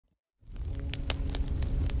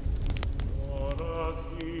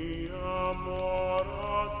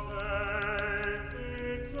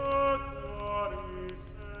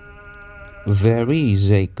There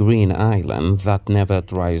is a green island that never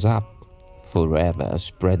dries up, forever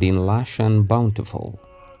spreading lush and bountiful.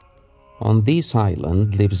 On this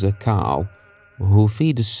island lives a cow who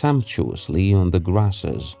feeds sumptuously on the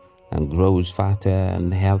grasses and grows fatter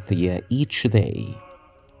and healthier each day.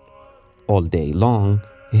 All day long,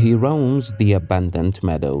 he roams the abundant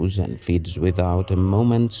meadows and feeds without a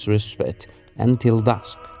moment's respite until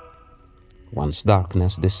dusk. Once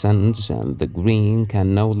darkness descends and the green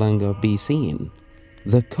can no longer be seen,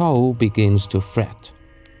 the cow begins to fret.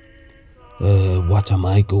 What am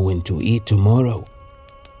I going to eat tomorrow?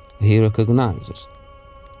 He recognizes.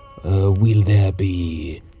 Will there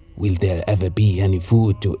ever be any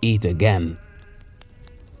food to eat again?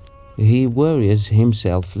 He worries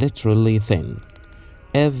himself literally thin.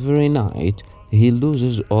 Every night he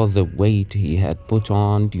loses all the weight he had put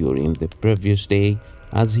on during the previous day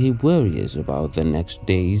as he worries about the next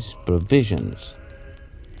day's provisions.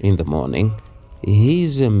 In the morning, he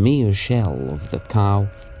is a mere shell of the cow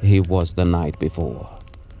he was the night before,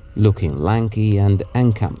 looking lanky and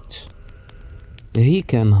unkempt. He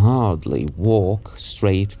can hardly walk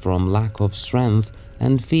straight from lack of strength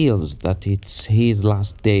and feels that it's his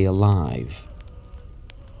last day alive.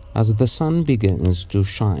 As the sun begins to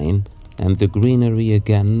shine and the greenery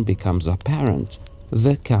again becomes apparent,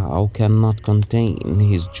 the cow cannot contain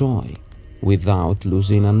his joy. Without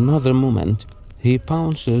losing another moment, he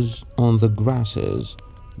pounces on the grasses,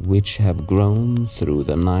 which have grown through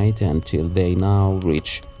the night until they now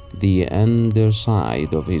reach the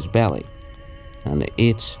underside of his belly, and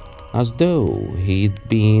eats as though he'd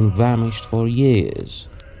been vanished for years.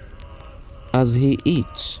 As he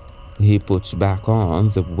eats, he puts back on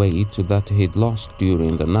the weight that he'd lost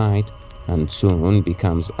during the night and soon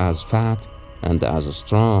becomes as fat and as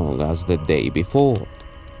strong as the day before.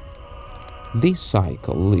 This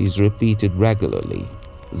cycle is repeated regularly.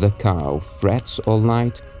 The cow frets all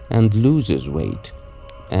night and loses weight,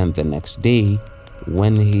 and the next day,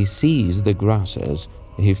 when he sees the grasses,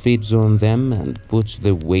 he feeds on them and puts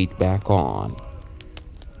the weight back on.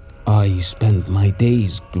 I spend my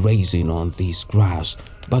days grazing on this grass,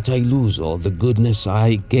 but I lose all the goodness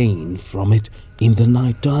I gain from it in the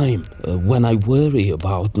night time, when I worry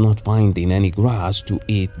about not finding any grass to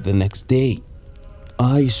eat the next day.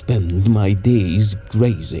 I spend my days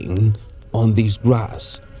grazing on this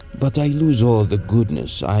grass, but I lose all the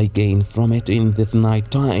goodness I gain from it in the night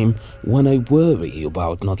time when I worry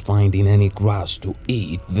about not finding any grass to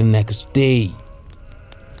eat the next day.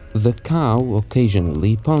 The cow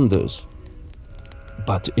occasionally ponders.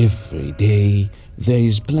 But every day there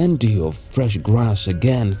is plenty of fresh grass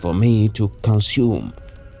again for me to consume,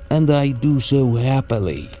 and I do so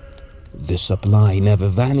happily. The supply never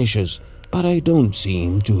vanishes, but I don't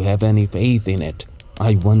seem to have any faith in it.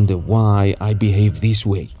 I wonder why I behave this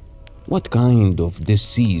way. What kind of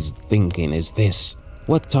diseased thinking is this?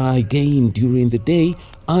 What I gain during the day,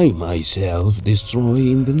 I myself destroy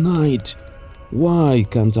in the night. Why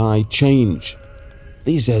can't I change?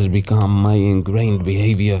 This has become my ingrained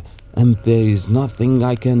behavior, and there is nothing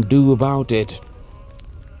I can do about it.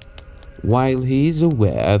 While he is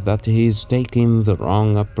aware that he is taking the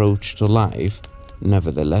wrong approach to life,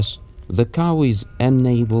 nevertheless, the cow is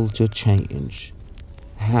unable to change.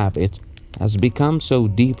 Habit has become so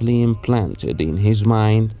deeply implanted in his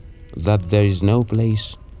mind that there is no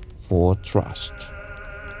place for trust.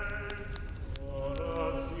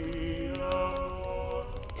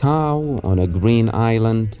 Cow on a Green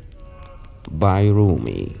Island by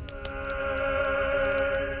Rumi.